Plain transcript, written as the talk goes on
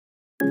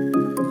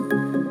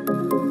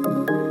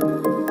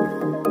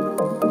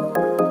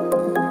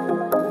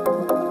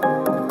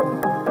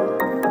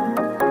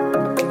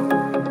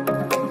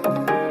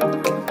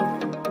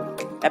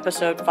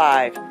Episode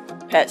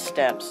 5, Pet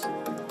Steps.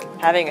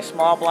 Having a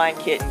small blind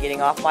kitten getting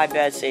off my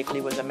bed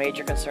safely was a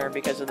major concern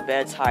because of the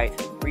bed's height.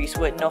 Rhys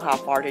wouldn't know how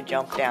far to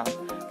jump down.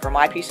 For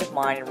my peace of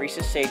mind and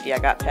Rhys's safety, I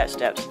got pet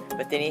steps,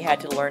 but then he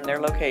had to learn their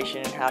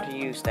location and how to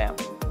use them.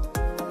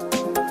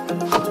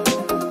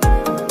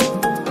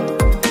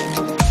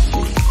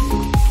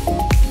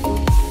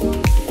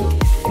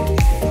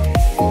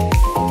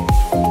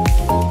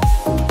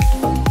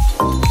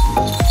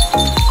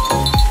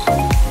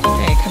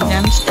 Okay, come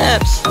down the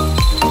steps.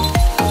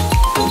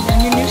 Come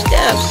down your new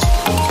steps.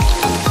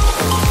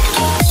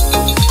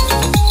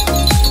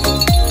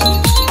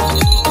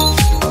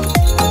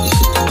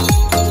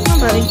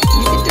 Buddy, you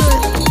can do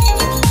it.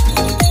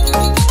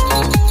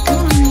 Come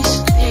on, Rhys.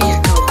 There you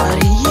go,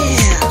 buddy.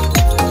 Yeah.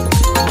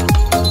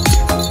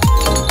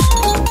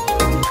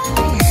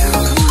 There you go.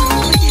 Come on, all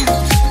the way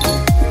down.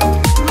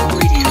 All the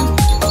way down.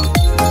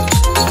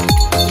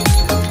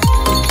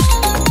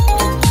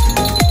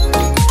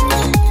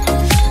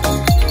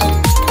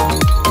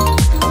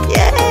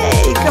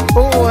 Yay! Good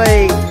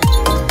boy.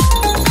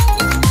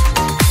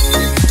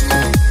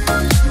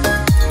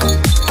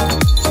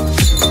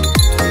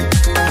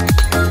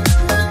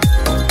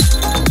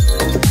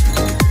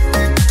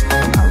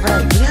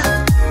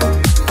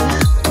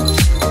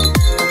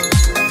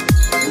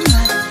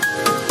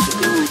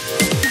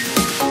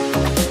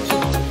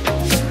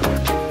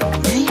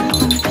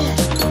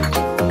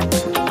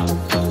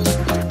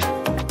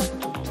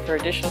 For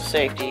additional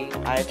safety,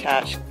 I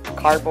attached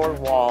cardboard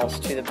walls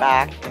to the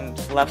back and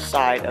left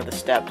side of the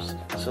steps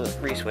so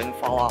that Rhys wouldn't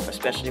fall off,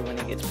 especially when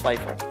he gets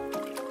playful.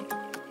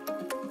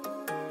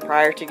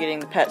 Prior to getting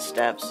the pet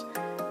steps,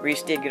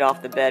 Rhys did get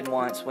off the bed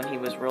once when he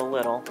was real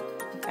little,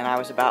 and I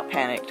was about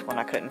panicked when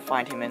I couldn't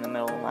find him in the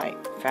middle of the night.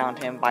 Found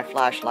him by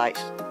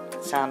flashlights,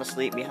 sound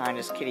asleep behind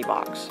his kitty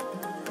box.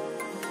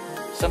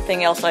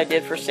 Something else I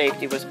did for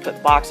safety was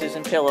put boxes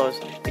and pillows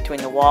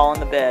between the wall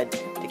and the bed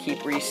to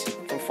keep Rhys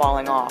from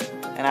falling off,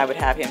 and I would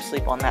have him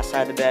sleep on that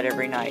side of the bed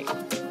every night.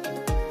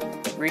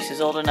 Rhys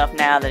is old enough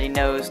now that he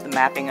knows the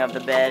mapping of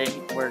the bed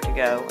and where to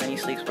go, and he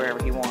sleeps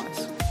wherever he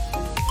wants.